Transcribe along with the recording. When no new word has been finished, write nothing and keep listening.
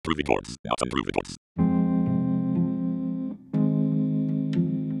reports.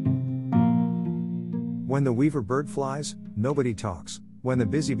 When the weaver bird flies, nobody talks. When the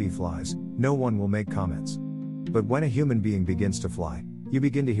busy bee flies, no one will make comments. But when a human being begins to fly, you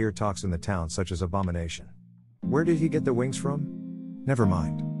begin to hear talks in the town such as abomination. Where did he get the wings from? Never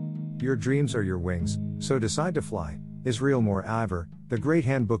mind. Your dreams are your wings, so decide to fly. Israel Moore Ivor, The Great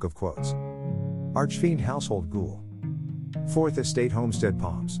Handbook of Quotes. Archfiend Household Ghoul. Fourth Estate Homestead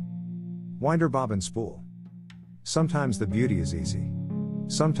Palms. Winder Bobbin Spool. Sometimes the beauty is easy.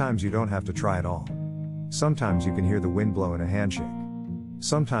 Sometimes you don't have to try at all. Sometimes you can hear the wind blow in a handshake.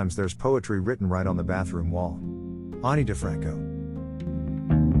 Sometimes there's poetry written right on the bathroom wall. Ani DeFranco.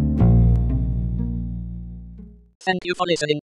 Thank you for listening.